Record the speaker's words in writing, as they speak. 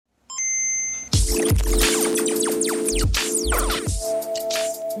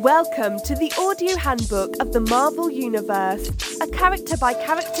Welcome to the audio handbook of the Marvel Universe, a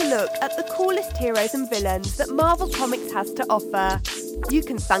character-by-character look at the coolest heroes and villains that Marvel Comics has to offer. You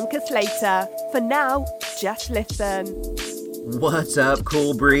can thank us later. For now, just listen. What's up,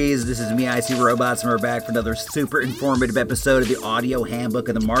 Cool Breeze? This is me, Icy Robots, and we're back for another super informative episode of the audio handbook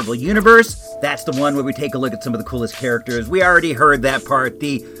of the Marvel Universe. That's the one where we take a look at some of the coolest characters. We already heard that part.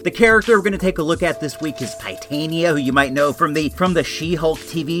 The character we're going to take a look at this week is Titania, who you might know from the She-Hulk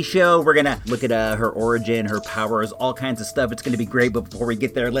TV show. We're going to look at her origin, her powers, all kinds of stuff. It's going to be great, but before we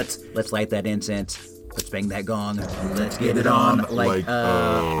get there, let's light that incense. Let's bang that gong. Let's get it on,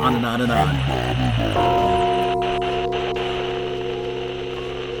 on and on and on.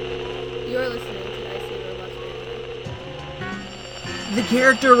 You're listening to Icy Robots Radio. The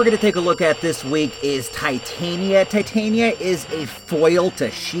character we're going to take a look at this week is Titania. Titania is a foil to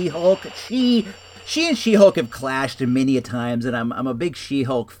She-Hulk. She and She-Hulk have clashed many a times, and I'm a big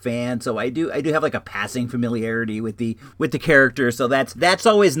She-Hulk fan, so I do have like a passing familiarity with the character. So that's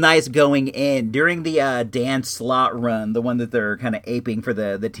always nice going in. During the Dan Slott run, the one that they're kind of aping for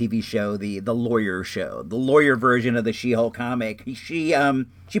the TV show, the lawyer show, the lawyer version of the She-Hulk comic, she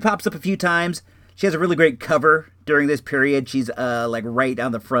pops up a few times. She has a really great cover during this period. She's like right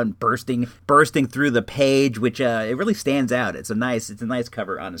on the front, bursting through the page, which it really stands out. It's a nice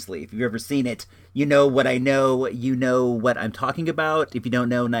cover, honestly. If you've ever seen it, you know what I know. You know what I'm talking about. If you don't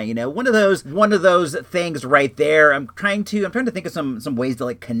know, now you know. One of those things right there. I'm trying to think of some ways to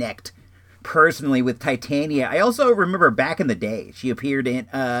like connect personally with Titania. I also remember back in the day, she appeared in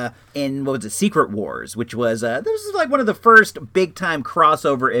what was it, Secret Wars, which was this was like one of the first big time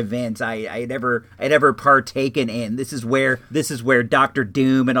crossover events I'd ever partaken in. This is where Doctor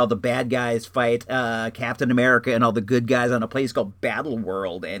Doom and all the bad guys fight Captain America and all the good guys on a place called Battle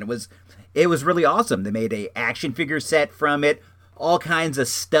World, and it was really awesome. They made a action figure set from it. All kinds of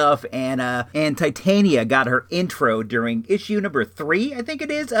stuff, and Titania got her intro during issue number 3, I think it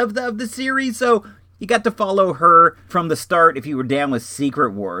is, of the series. So you got to follow her from the start if you were down with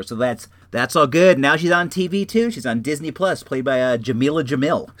Secret Wars. So that's all good. Now she's on TV too. She's on Disney Plus, played by Jamila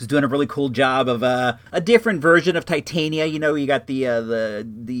Jamil, who's doing a really cool job of a different version of Titania. You know, you got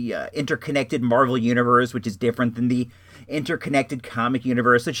the interconnected Marvel universe, which is different than the interconnected comic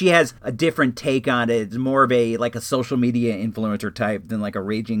universe. So she has a different take on it. It's more of a social media influencer type than like a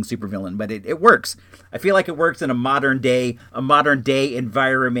raging supervillain, but it works. I feel like it works in a modern day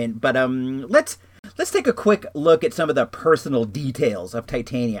environment. But let's take a quick look at some of the personal details of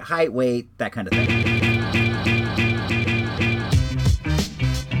Titania. Height, weight, that kind of thing.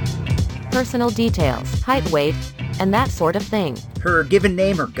 Personal details, height, weight, and that sort of thing. Her given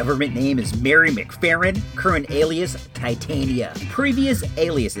name, her government name is Mary McFerrin, current alias Titania. Previous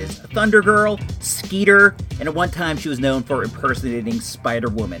aliases, Thunder Girl, Skeeter, and at one time she was known for impersonating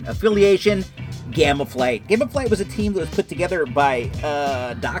Spider-Woman. Affiliation, Gamma Flight. Gamma Flight was a team that was put together by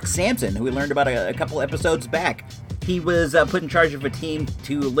Doc Samson, who we learned about a couple episodes back. He was put in charge of a team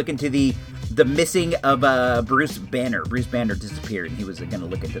to look into the missing of Bruce Banner. Bruce Banner disappeared, and he was going to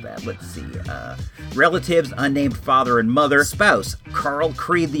look into that. Let's see. Relatives, unnamed father and mother. Spouse, Carl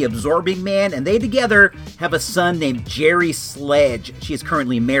Creed, the Absorbing Man, and they together have a son named Jerry Sledge. She is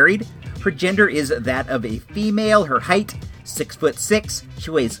currently married. Her gender is that of a female. Her height, 6'6".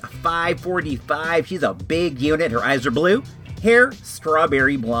 She weighs 545. She's a big unit. Her eyes are blue. Hair,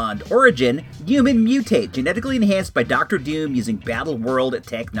 strawberry blonde. Origin, human mutate, genetically enhanced by Dr. Doom using Battle World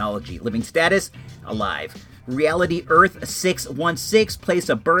technology. Living status, alive. Reality, Earth 616. Place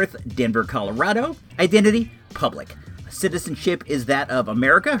of birth, Denver, Colorado. Identity, public. Citizenship is that of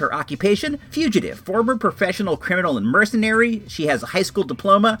America. Her occupation, fugitive, former professional criminal and mercenary. She has a high school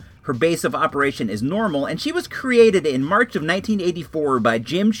diploma. Her base of operation is normal, and she was created in March of 1984 by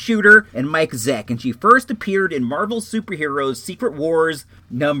Jim Shooter and Mike Zeck, and she first appeared in Marvel Superheroes Secret Wars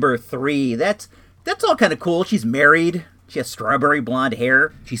number 3. That's all kind of cool. She's married. She has strawberry blonde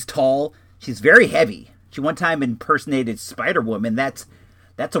hair. She's tall. She's very heavy. She one time impersonated Spider-Woman. That's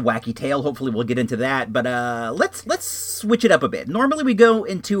a wacky tale. Hopefully we'll get into that. But let's switch it up a bit. Normally we go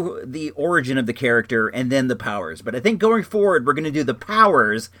into the origin of the character and then the powers. But I think going forward we're going to do the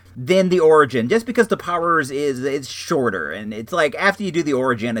powers, then the origin. Just because the powers is shorter. And it's like after you do the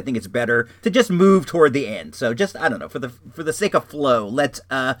origin, I think it's better to just move toward the end. So just, I don't know, for the sake of flow, let's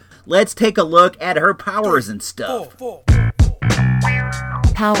take a look at her powers and stuff.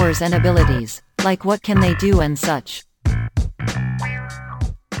 Powers and abilities. Like what can they do and such.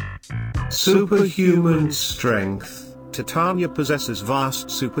 Superhuman strength. Titania possesses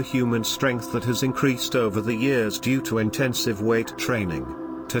vast superhuman strength that has increased over the years due to intensive weight training.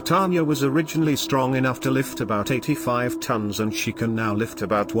 Titania was originally strong enough to lift about 85 tons, and she can now lift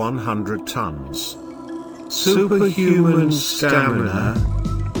about 100 tons. Superhuman stamina.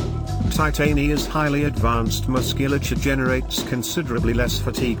 Titania's highly advanced musculature generates considerably less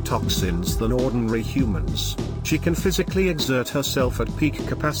fatigue toxins than ordinary humans. She can physically exert herself at peak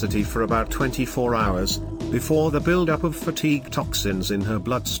capacity for about 24 hours, before the buildup of fatigue toxins in her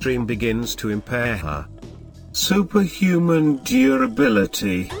bloodstream begins to impair her. Superhuman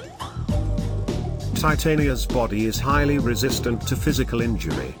durability. Titania's body is highly resistant to physical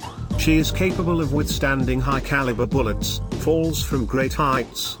injury. She is capable of withstanding high-caliber bullets, falls from great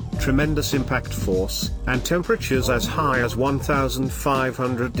heights, tremendous impact force, and temperatures as high as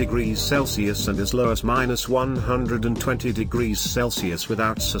 1,500 degrees Celsius and as low as minus 120 degrees Celsius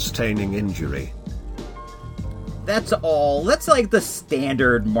without sustaining injury. That's all. That's like the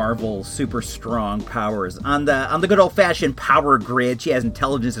standard Marvel super strong powers. On the good old-fashioned power grid, she has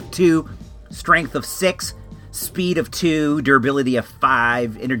intelligence of 2, strength of 6, speed of 2, durability of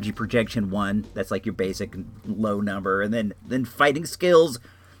 5, energy projection 1. That's like your basic low number. And then fighting skills,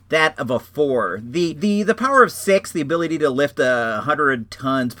 that of a 4. The power of 6, the ability to lift 100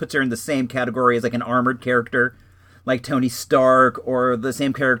 tons, puts her in the same category as like an armored character, like Tony Stark, or the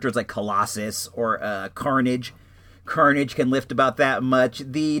same characters like Colossus or Carnage. Carnage can lift about that much.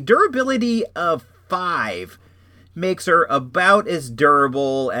 The durability of 5 makes her about as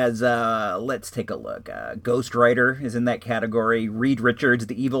durable as, let's take a look. Ghost Rider is in that category. Reed Richards,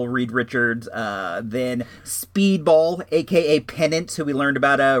 the evil Reed Richards. Then Speedball, a.k.a. Pennant, who we learned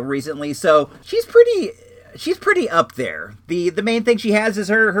about recently. So she's pretty up there. The main thing she has is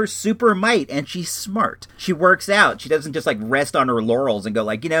her super might, and she's smart. She works out. She doesn't just like rest on her laurels and go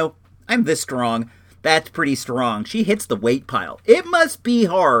like, I'm this strong. That's pretty strong. She hits the weight pile. It must be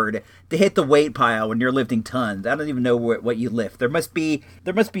hard to hit the weight pile when you're lifting tons. I don't even know what you lift. There must be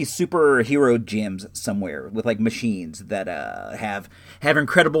superhero gyms somewhere with like machines that have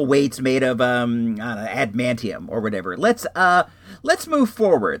incredible weights made of I don't know, adamantium or whatever. Let's move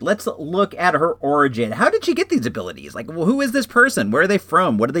forward. Let's look at her origin. How did she get these abilities? Like, who is this person? Where are they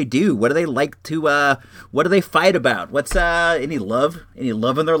from? What do they do? What do they like to what do they fight about? What's any love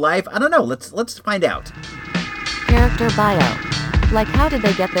in their life? I don't know. Let's find out. Character bio. Like how did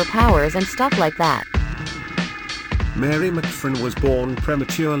they get their powers and stuff like that? Mary McFrin was born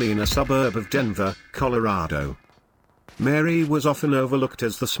prematurely in a suburb of Denver, Colorado. Mary was often overlooked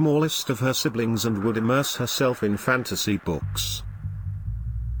as the smallest of her siblings and would immerse herself in fantasy books.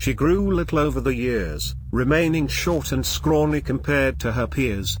 She grew little over the years, remaining short and scrawny compared to her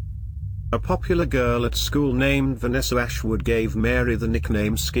peers. A popular girl at school named Vanessa Ashwood gave Mary the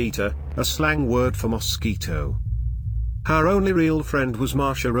nickname Skeeter, a slang word for mosquito. Her only real friend was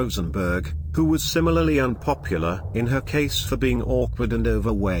Marsha Rosenberg, who was similarly unpopular, in her case for being awkward and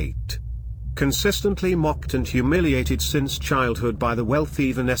overweight. Consistently mocked and humiliated since childhood by the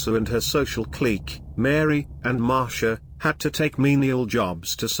wealthy Vanessa and her social clique, Mary and Marsha had to take menial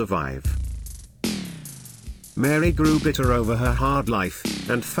jobs to survive. Mary grew bitter over her hard life,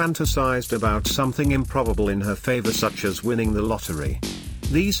 and fantasized about something improbable in her favor, such as winning the lottery.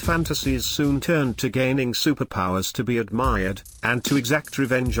 These fantasies soon turned to gaining superpowers to be admired, and to exact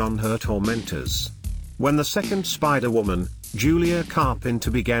revenge on her tormentors. When the second Spider-Woman, Julia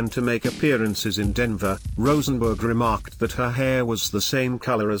Carpenter, began to make appearances in Denver, Rosenberg remarked that her hair was the same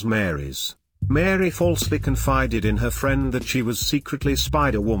color as Mary's. Mary falsely confided in her friend that she was secretly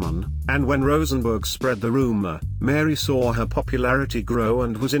Spider-Woman, and when Rosenberg spread the rumor, Mary saw her popularity grow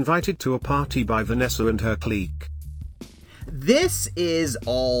and was invited to a party by Vanessa and her clique. This is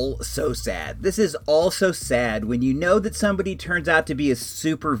all so sad. This is all so sad when you know that somebody turns out to be a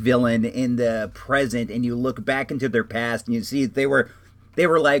super villain in the present, and you look back into their past and you see they were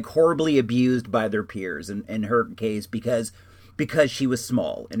like horribly abused by their peers. In her case, because she was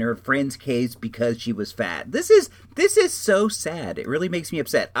small. In her friend's case, because she was fat. This is so sad. It really makes me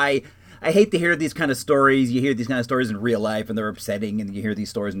upset. I hate to hear these kind of stories. You hear these kind of stories in real life and they're upsetting, and you hear these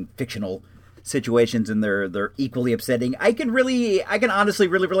stories in fictional situations and they're equally upsetting. I can honestly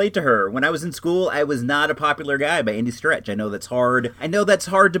really relate to her. When I was in school, I was not a popular guy by any stretch. I know that's hard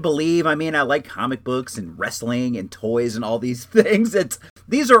to believe. I mean, I like comic books and wrestling and toys and all these things.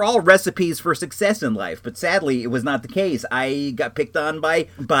 These are all recipes for success in life, but sadly, it was not the case. I got picked on by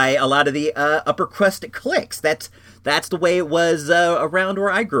a lot of the upper crust cliques. That's the way it was around where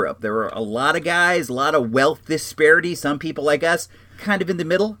I grew up. There were a lot of guys, a lot of wealth disparity. Some people like us, kind of in the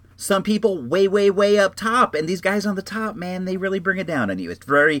middle. Some people way, way, way up top. And these guys on the top, man, they really bring it down on you. It's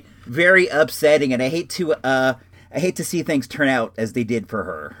very, very upsetting. And I hate I hate to see things turn out as they did for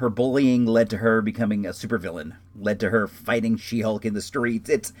her. Her bullying led to her becoming a supervillain, led to her fighting She-Hulk in the streets.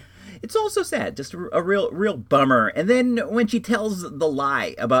 It's also sad, just a real bummer. And then when she tells the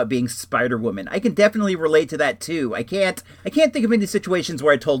lie about being Spider-Woman, I can definitely relate to that too. I can't think of any situations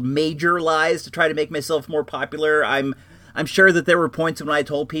where I told major lies to try to make myself more popular. I'm sure that there were points when I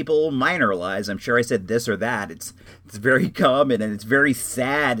told people minor lies. I'm sure I said this or that. It's very common and it's very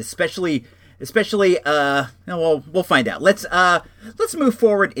sad, especially well, we'll find out. Let's move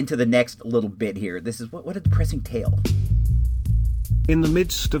forward into the next little bit here. This is what a depressing tale. In the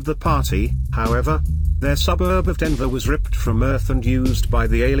midst of the party, however, their suburb of Denver was ripped from Earth and used by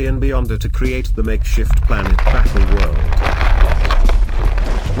the alien Beyonder to create the makeshift planet Battleworld.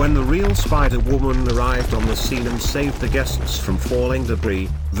 When the real Spider-Woman arrived on the scene and saved the guests from falling debris,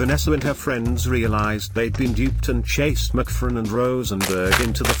 Vanessa and her friends realized they'd been duped and chased McFrin and Rosenberg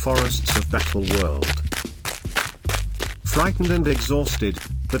into the forests of Battleworld. Frightened and exhausted,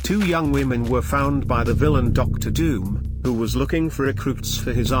 the two young women were found by the villain Dr. Doom, who was looking for recruits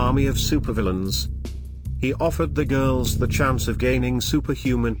for his army of supervillains. He offered the girls the chance of gaining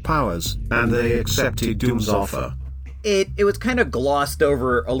superhuman powers, and they accepted Doom's offer. It was kind of glossed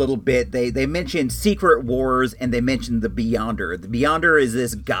over a little bit. They mentioned Secret Wars and they mentioned the Beyonder. The Beyonder is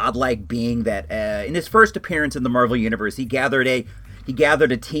this godlike being that, in his first appearance in the Marvel Universe, he gathered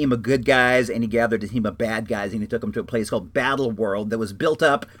a team of good guys and he gathered a team of bad guys and he took them to a place called Battleworld that was built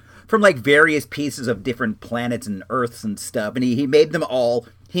up from like various pieces of different planets and Earths and stuff, and he made them all.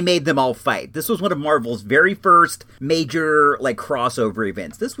 He made them all fight. This was one of Marvel's very first major like crossover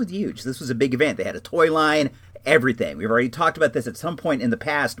events. This was huge. This was a big event. They had a toy line. Everything. We've already talked about this at some point in the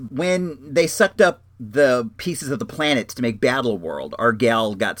past. When they sucked up the pieces of the planets to make Battleworld, our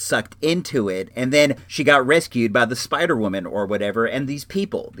gal got sucked into it, and then she got rescued by the Spider-Woman or whatever, and these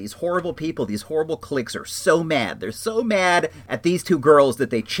horrible people, these horrible cliques are so mad. They're so mad at these two girls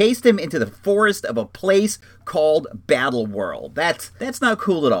that they chased them into the forest of a place called Battleworld. That's not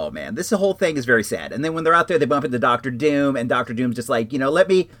cool at all, man. This whole thing is very sad. And then when they're out there, they bump into Dr. Doom, and Dr. Doom's just like, let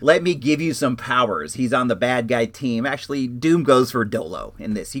me give you some powers. He's on the bad guy team. Actually, Doom goes for Dolo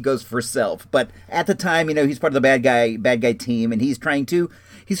in this. He goes for self. But at the time, he's part of the bad guy team, and he's trying to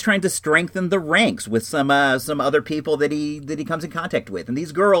strengthen the ranks with some other people that he comes in contact with. And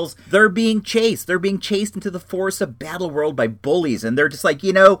these girls, they're being chased into the forest of Battleworld by bullies, and they're just like,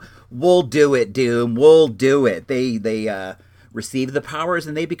 we'll do it, Doom, we'll do it. They receive the powers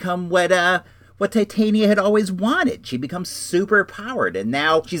and they become what Titania had always wanted. She becomes super powered, and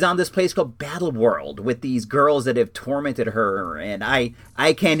now she's on this place called Battleworld with these girls that have tormented her, and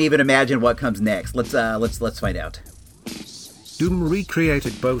I can't even imagine what comes next. Let's find out. Doom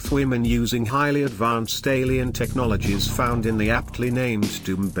recreated both women using highly advanced alien technologies found in the aptly named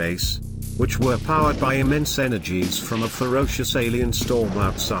Doom Base, which were powered by immense energies from a ferocious alien storm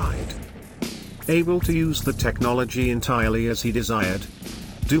outside. Able to use the technology entirely as he desired,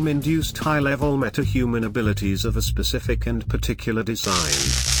 Doom induced high-level metahuman abilities of a specific and particular design.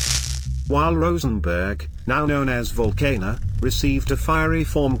 While Rosenberg, now known as Volcana, received a fiery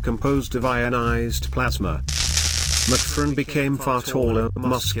form composed of ionized plasma, McFrin became far taller,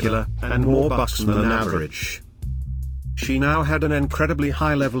 muscular, and more buxom than average. She now had an incredibly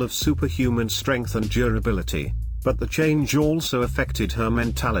high level of superhuman strength and durability, but the change also affected her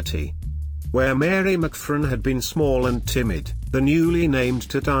mentality. Where Mary McFrin had been small and timid, the newly named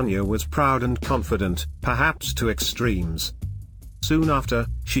Titania was proud and confident, perhaps to extremes. Soon after,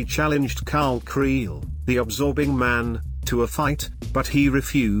 she challenged Karl Creel, the Absorbing Man, to a fight, but he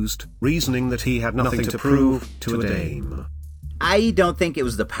refused, reasoning that he had nothing to prove to a dame. I don't think it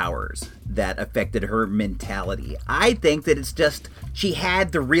was the powers that affected her mentality. I think that it's just she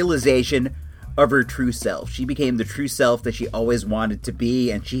had the realization of her true self. She became the true self that she always wanted to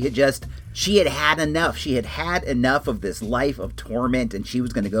be, and she had enough. She had had enough of this life of torment, and she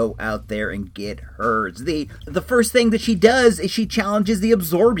was going to go out there and get hers. The first thing that she does is she challenges the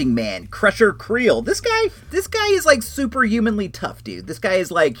Absorbing Man, Crusher Creel. This guy is like superhumanly tough, dude. This guy is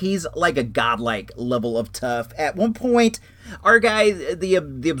like, he's like a godlike level of tough. At one point, our guy, the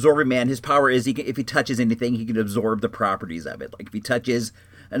Absorbing Man, his power is if he touches anything, he can absorb the properties of it. Like if he touches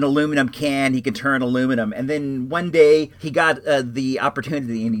an aluminum can, he can turn aluminum. And then one day he got the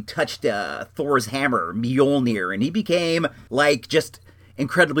opportunity and he touched Thor's hammer, Mjolnir, and he became like just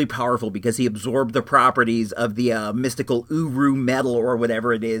incredibly powerful because he absorbed the properties of the mystical Uru metal or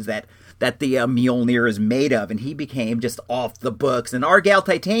whatever it is that the Mjolnir is made of, and he became just off the books. And our gal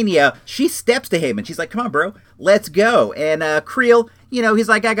Titania, she steps to him and she's like, come on, bro, let's go. And Creel, he's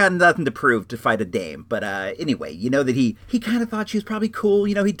like, I got nothing to prove to fight a dame. But anyway, that he kind of thought she was probably cool.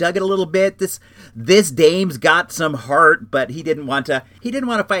 He dug it a little bit. This dame's got some heart, but he didn't want to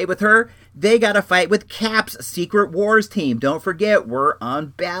fight with her. They got to fight with Cap's Secret Wars team. Don't forget, we're on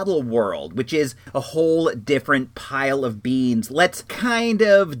Battle World, which is a whole different pile of beans. Let's kind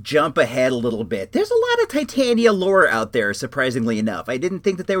of jump ahead a little bit. There's a lot of Titania lore out there, surprisingly enough. I didn't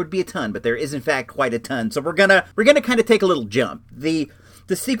think that there would be a ton, but there is in fact quite a ton. So we're gonna kind of take a little jump. The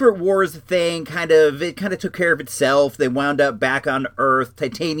Secret Wars thing kind of took care of itself. They wound up back on Earth.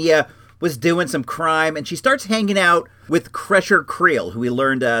 Titania was doing some crime, and she starts hanging out with Crusher Creel, who we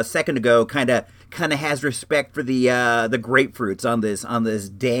learned a second ago kind of has respect for the grapefruits on this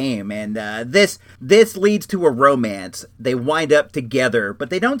dame, and this leads to a romance. They wind up together, but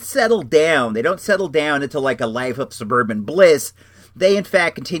they don't settle down. They don't settle down into like a life of suburban bliss. They in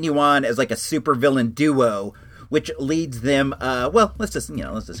fact continue on as like a supervillain duo, which leads them. Let's just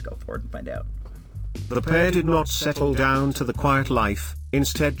go forward and find out. The pair did not settle down to the quiet life,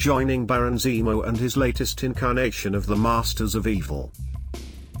 instead joining Baron Zemo and his latest incarnation of the Masters of Evil.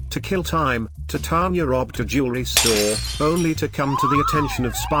 To kill time, Titania robbed a jewelry store, only to come to the attention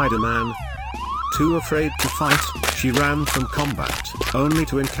of Spider-Man. Too afraid to fight, she ran from combat, only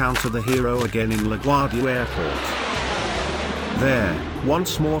to encounter the hero again in LaGuardia Airport. There,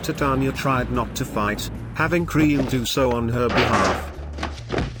 once more Titania tried not to fight, having Creel do so on her behalf.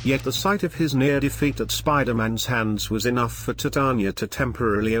 Yet the sight of his near defeat at Spider-Man's hands was enough for Titania to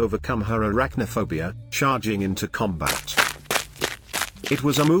temporarily overcome her arachnophobia, charging into combat. It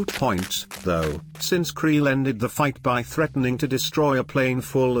was a moot point, though, since Creel ended the fight by threatening to destroy a plane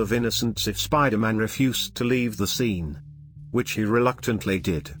full of innocents if Spider-Man refused to leave the scene. Which he reluctantly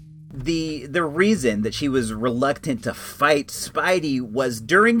did. The reason that she was reluctant to fight Spidey was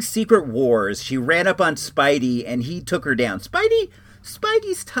during Secret Wars, she ran up on Spidey and he took her down.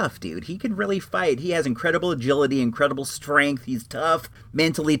 Spidey's tough, dude. He can really fight. He has incredible agility, incredible strength. He's tough,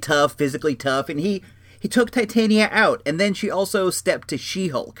 mentally tough, physically tough, and he took Titania out. And then she also stepped to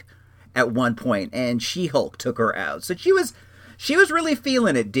She-Hulk at one point, and She-Hulk took her out. So she was really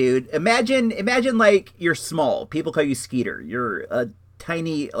feeling it, dude. Imagine like you're small. People call you Skeeter. You're a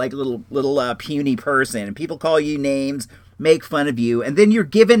tiny, like little puny person, and people call you names, make fun of you, and then you're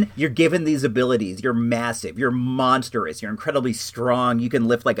given these abilities. You're massive, you're monstrous, you're incredibly strong, you can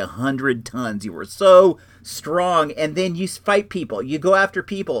lift like 100 tons, you were so strong, and then you fight people, you go after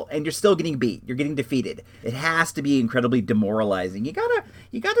people, and you're still getting beat, you're getting defeated. It has to be incredibly demoralizing. You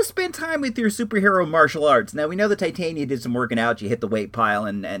gotta spend time with your superhero martial arts. Now we know that Titania did some working out. She hit the weight pile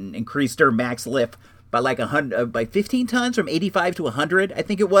and increased her max lift by like 15 tons, from 85 to 100, I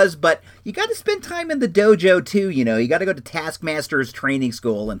think it was. But you got to spend time in the dojo too. You got to go to Taskmaster's training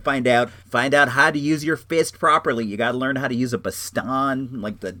school and find out how to use your fist properly. You got to learn how to use a baston,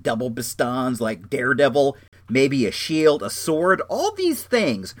 like the double bastons, like Daredevil. Maybe a shield, a sword. All these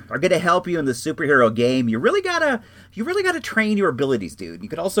things are going to help you in the superhero game. You really gotta train your abilities, dude. You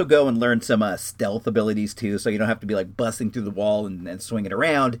could also go and learn some stealth abilities too, so you don't have to be like busting through the wall and swinging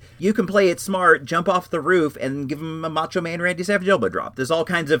around. You can play it smart, jump off the roof, and give him a Macho Man Randy Savage elbow drop. There's all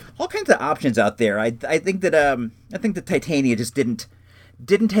kinds of options out there. I think that Titania just didn't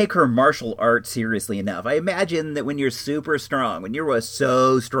take her martial art seriously enough. I imagine that when you're super strong, when you're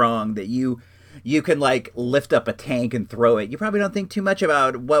so strong that you can like lift up a tank and throw it, you probably don't think too much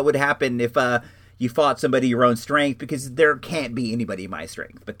about what would happen if you fought somebody your own strength, because there can't be anybody my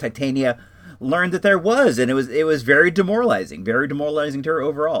strength. But Titania learned that there was, and it was very demoralizing to her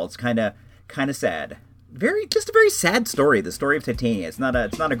overall. It's kind of sad. Just a very sad story. The story of Titania. It's not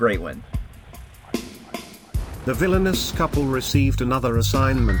a great one. The villainous couple received another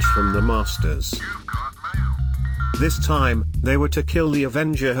assignment from the Masters. This time, they were to kill the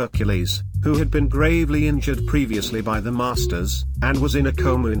Avenger Hercules, who had been gravely injured previously by the Masters, and was in a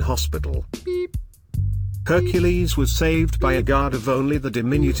coma in hospital. Beep. Hercules was saved by a guard of only the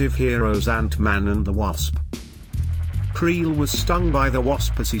diminutive heroes Ant-Man and the Wasp. Creel was stung by the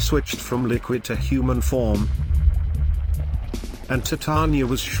Wasp as he switched from liquid to human form, and Titania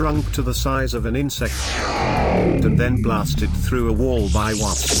was shrunk to the size of an insect, and then blasted through a wall by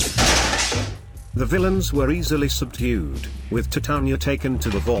Wasp. The villains were easily subdued, with Titania taken to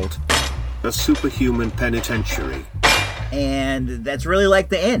the Vault, a superhuman penitentiary. And that's really like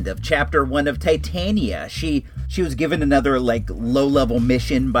the end of Chapter 1 of Titania. She was given another like low-level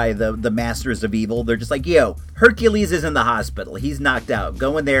mission by the Masters of Evil. They're just like, yo, Hercules is in the hospital. He's knocked out.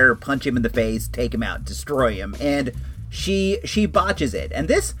 Go in there, punch him in the face, take him out, destroy him. And she botches it. And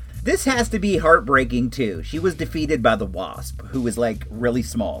this has to be heartbreaking too. She was defeated by the Wasp, who is like really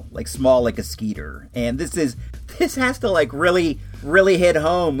small like a Skeeter. And this has to like really really hit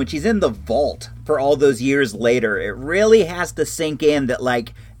home when she's in the vault for all those years later. It really has to sink in that,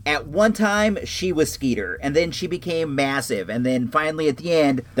 like, at one time she was Skeeter, and then she became massive, and then finally at the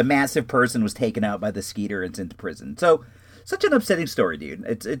end, the massive person was taken out by the Skeeter and sent to prison. So, such an upsetting story, dude.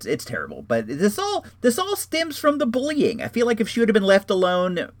 It's terrible. But this all stems from the bullying. I feel like if she would have been left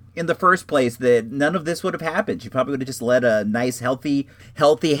alone in the first place, that none of this would have happened. She probably would have just led a nice, healthy,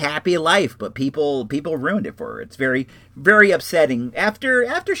 happy life. But people ruined it for her. It's very, very upsetting.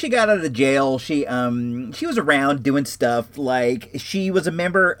 After she got out of jail, she was around doing stuff. Like, she was a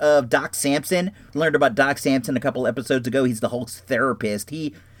member of Doc Samson. Learned about Doc Samson a couple episodes ago. He's the Hulk's therapist.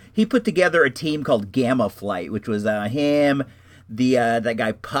 He put together a team called Gamma Flight, which was him, that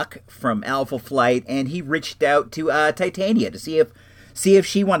guy Puck from Alpha Flight, and he reached out to Titania to see if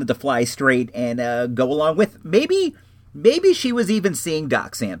she wanted to fly straight and go along with. Maybe she was even seeing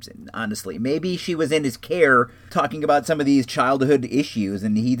Doc Samson, honestly. Maybe she was in his care talking about some of these childhood issues,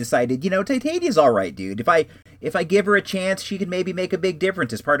 and he decided, Titania's all right, dude. If I give her a chance, she could maybe make a big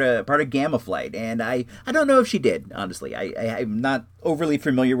difference as part of Gamma Flight. And I don't know if she did, honestly. I'm not overly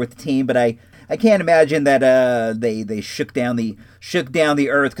familiar with the team, but I can't imagine that they shook down the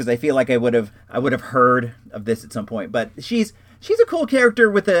earth, because I feel like I would have heard of this at some point. But she's a cool character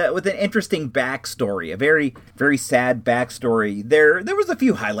with an interesting backstory, a very, very sad backstory. There was a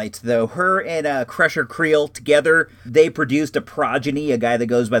few highlights, though. Her and Crusher Creel together, they produced a progeny, a guy that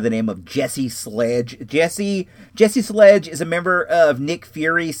goes by the name of Jesse Sledge. Jesse Sledge is a member of Nick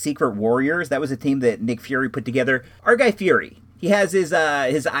Fury's Secret Warriors. That was a team that Nick Fury put together. Our guy Fury, he has his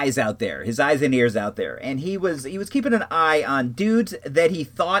eyes out there, his eyes and ears out there, and he was keeping an eye on dudes that he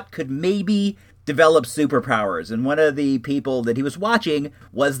thought could maybe develop superpowers, and one of the people that he was watching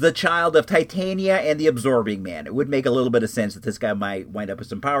was the child of Titania and the Absorbing Man. It would make a little bit of sense that this guy might wind up with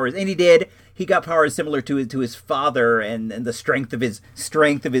some powers, and he did. He got powers similar to his father and the strength of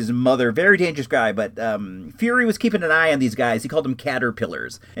his mother. Very dangerous guy, but Fury was keeping an eye on these guys. He called them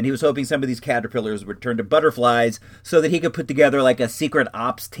caterpillars, and he was hoping some of these caterpillars would turn to butterflies so that he could put together like a secret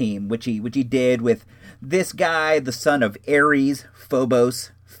ops team, which he did with this guy, the son of Ares, Phobos,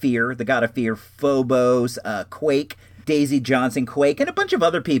 Fear, the god of fear, Phobos, Quake, Daisy Johnson Quake, and a bunch of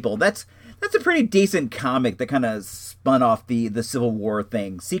other people. That's a pretty decent comic that kind of spun off the Civil War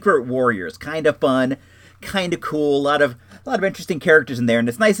thing. Secret Warriors, kind of fun, kind of cool, a lot of interesting characters in there, and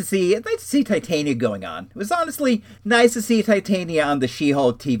it's nice to see Titania going on. It was honestly nice to see Titania on the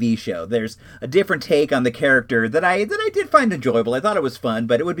She-Hulk TV show. There's a different take on the character that I did find enjoyable. I thought it was fun,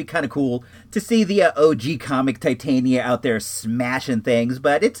 but it would be kind of cool to see the OG comic Titania out there smashing things,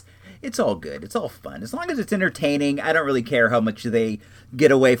 but it's all good. It's all fun. As long as it's entertaining, I don't really care how much they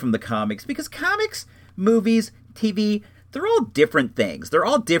get away from the comics, because comics, movies, TV, they're all different things. They're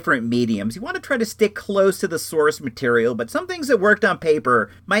all different mediums. You want to try to stick close to the source material, but some things that worked on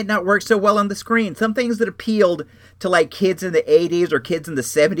paper might not work so well on the screen. Some things that appealed to like kids in the 80s or kids in the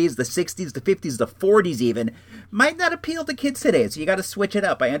 70s, the 60s, the 50s, the 40s even, might not appeal to kids today. So you got to switch it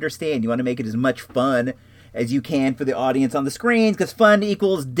up. I understand. You want to make it as much fun as you can for the audience on the screen, because fun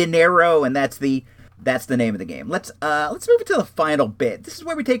equals dinero, and that's the name of the game. Let's move into the final bit. This is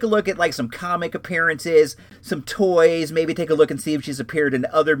where we take a look at like some comic appearances, some toys, maybe take a look and see if she's appeared in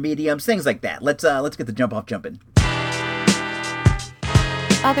other mediums, things like that. Let's get the jump off jumping.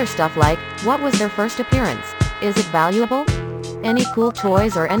 Other stuff like, what was their first appearance? Is it valuable? Any cool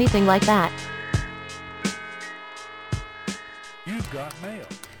toys or anything like that? You've got mail.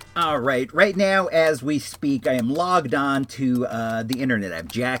 All right. Right now, as we speak, I am logged on to the internet. I've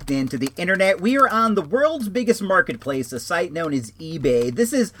jacked into the internet. We are on the world's biggest marketplace, a site known as eBay.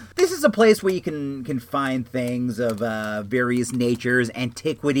 This is a place where you can find things of various natures,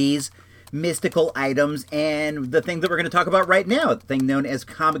 antiquities, mystical items, and the thing that we're going to talk about right now, the thing known as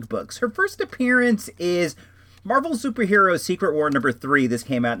comic books. Her first appearance is Marvel Superhero Secret War number 3. This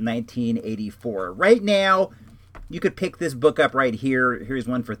came out in 1984. Right now, you could pick this book up right here. Here's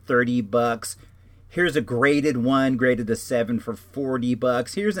one for $30. Here's a graded one, graded to 7 for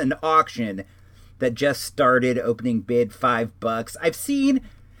 $40. Here's an auction that just started, opening bid $5. I've seen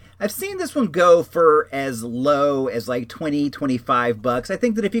this one go for as low as like $20-25. I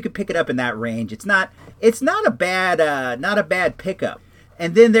think that if you could pick it up in that range, it's not a bad pickup.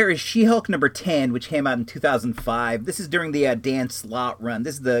 And then there is She-Hulk number 10, which came out in 2005. This is during the Dan Slott run.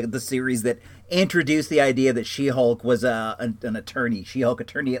 This is the series that introduced the idea that She-Hulk was an attorney, She-Hulk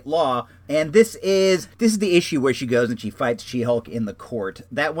attorney at law. And this is the issue where she goes and she fights She-Hulk in the court.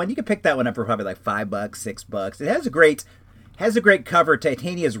 That one, you can pick that one up for probably like $5, $6. It has a great cover.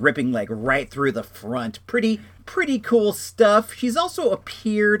 Titania's ripping like right through the front. Pretty cool stuff. She's also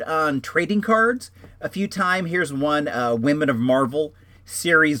appeared on trading cards a few times. Here's one, Women of Marvel,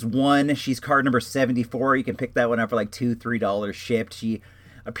 Series 1. She's card number 74. You can pick that one up for like $2, $3 shipped. She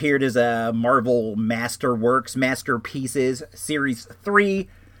appeared as a Marvel Masterworks, Masterpieces, Series 3,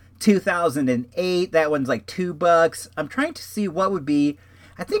 2008. That one's like $2. I'm trying to see what would be,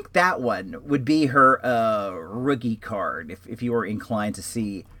 I think that one would be her rookie card, if you were inclined to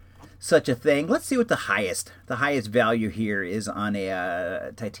see such a thing. Let's see what the highest value here is on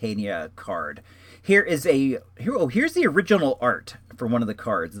a Titania card. Here's the original art for one of the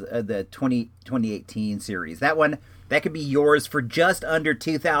cards, the 2018 series. That one, that could be yours for just under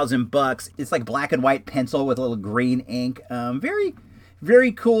 $2,000. It's like black and white pencil with a little green ink. Very,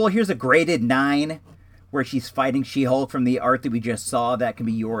 very cool. Here's a graded 9 where she's fighting She-Hulk from the art that we just saw. That can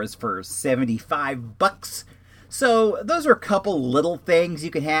be yours for $75. So those are a couple little things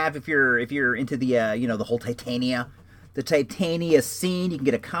you can have if you're into the the whole Titania scene. You can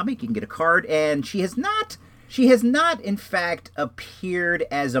get a comic, you can get a card, and she has not in fact appeared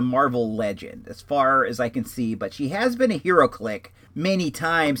as a Marvel legend as far as I can see, but she has been a HeroClix many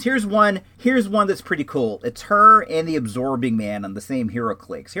times. Here's one that's pretty cool. It's her and the Absorbing Man on the same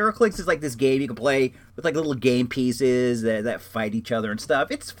HeroClix. HeroClix is like this game you can play with like little game pieces that fight each other and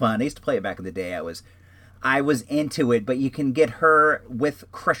stuff. It's fun. I used to play it back in the day. I was into it, but you can get her with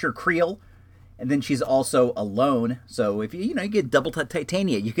Crusher Creel, and then she's also alone. So if you get double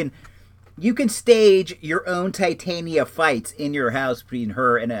Titania, you can stage your own Titania fights in your house between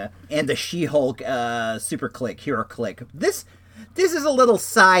her and the She-Hulk HeroClix. This is a little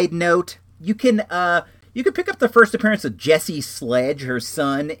side note. You can pick up the first appearance of Jesse Sledge, her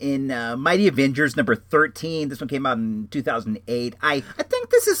son, in Mighty Avengers number 13. This one came out in 2008. I think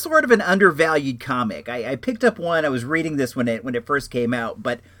this is sort of an undervalued comic. I picked up one. I was reading this when it first came out,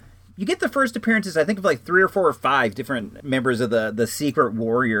 but you get the first appearances, I think, of like 3 or 4 or 5 different members of the Secret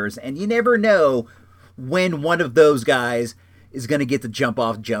Warriors, and you never know when one of those guys is going to get the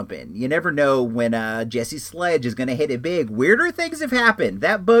jump-in. You never know when Jesse Sledge is going to hit it big. Weirder things have happened.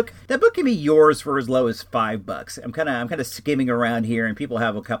 That book can be yours for as low as $5. I'm kind of skimming around here, and people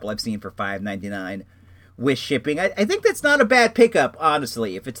have a couple I've seen for $5.99 with shipping. I think that's not a bad pickup,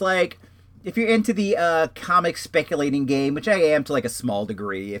 honestly. If you're into the comic speculating game, which I am to like a small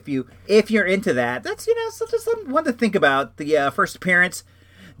degree, if you're into that, that's just one to think about. The first appearance,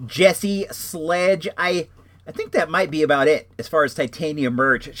 Jesse Sledge. I think that might be about it as far as Titania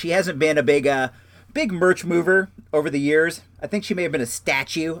merch. She hasn't been a big merch mover over the years. I think she may have been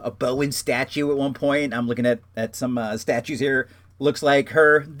a Bowen statue at one point. I'm looking at some statues here. Looks like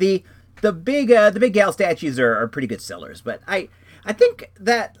her. The big gal statues are pretty good sellers, but I think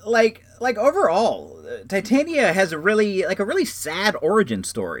that like overall, Titania has a really sad origin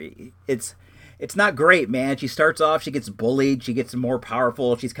story. It's not great, man. She starts off, she gets bullied, she gets more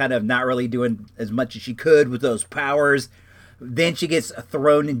powerful, she's kind of not really doing as much as she could with those powers. Then she gets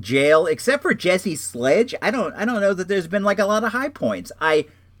thrown in jail. Except for Jesse Sledge, I don't know that there's been like a lot of high points. I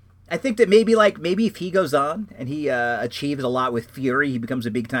think that maybe if he goes on and he achieves a lot with Fury, he becomes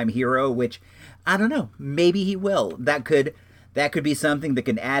a big time hero, which I don't know. Maybe he will. That could be something that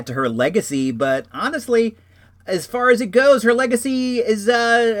can add to her legacy, but honestly, as far as it goes, her legacy is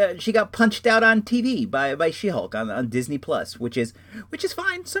she got punched out on TV by She-Hulk on Disney Plus, which is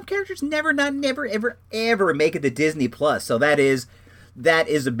fine. Some characters never ever make it to Disney Plus, so that is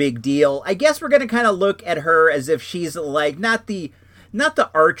a big deal. I guess we're gonna kind of look at her as if she's like not the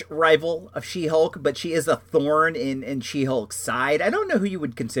arch rival of She-Hulk, but she is a thorn in She-Hulk's side. I don't know who you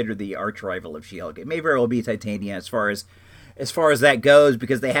would consider the arch rival of She-Hulk. It may very well be Titania as far as that goes,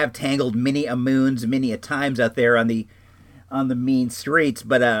 because they have tangled many a times out there on the mean streets.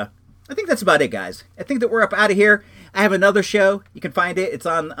 But I think that's about it, guys. I think that we're up out of here. I have another show. You can find it. It's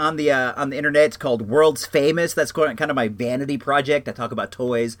on the internet. It's called World's Famous. That's kind of my vanity project. I talk about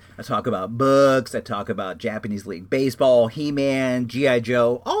toys. I talk about books. I talk about Japanese League Baseball, He-Man, G.I.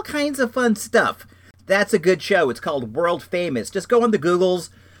 Joe, all kinds of fun stuff. That's a good show. It's called World Famous. Just go on the Googles.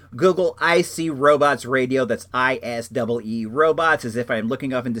 Google I See Robots Radio. That's ISEE Robots, as if I'm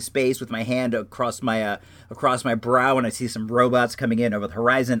looking off into space with my hand across my brow and I see some robots coming in over the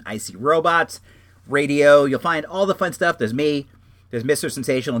horizon. I See Robots Radio. You'll find all the fun stuff. There's me. There's Mr.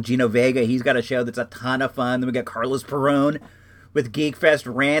 Sensational Gino Vega. He's got a show that's a ton of fun. Then we got Carlos Perone with GeekFest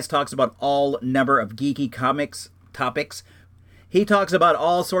Rants. Talks about all number of geeky comics topics. He talks about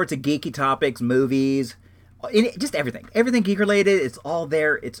all sorts of geeky topics, movies, just everything geek related. It's all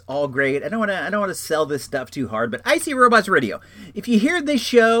there. It's all great. I don't want to sell this stuff too hard, but I See Robots Radio. If you hear this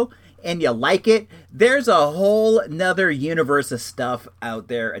show and you like it, there's a whole nother universe of stuff out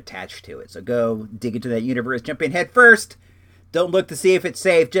there attached to it. So go dig into that universe. Jump in head first. Don't look to see if it's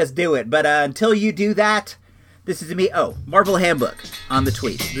safe, just do it. But until you do that, this is me. Oh, Marvel Handbook on the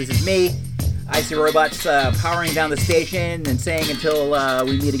tweet. This is me, Icy Robots, powering down the station and saying until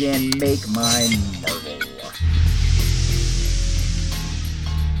we meet again, make mine Marvel.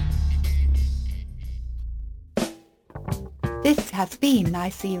 This has been an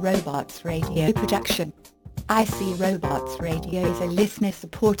IC Robots Radio production. IC Robots Radio is a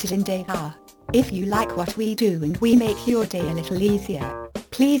listener-supported endeavor. If you like what we do and we make your day a little easier,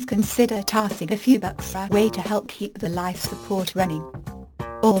 please consider tossing a few bucks our way to help keep the life support running.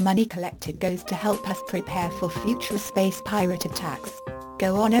 All money collected goes to help us prepare for future space pirate attacks.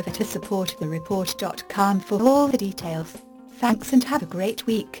 Go on over to supportthereport.com for all the details. Thanks and have a great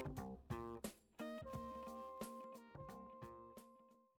week.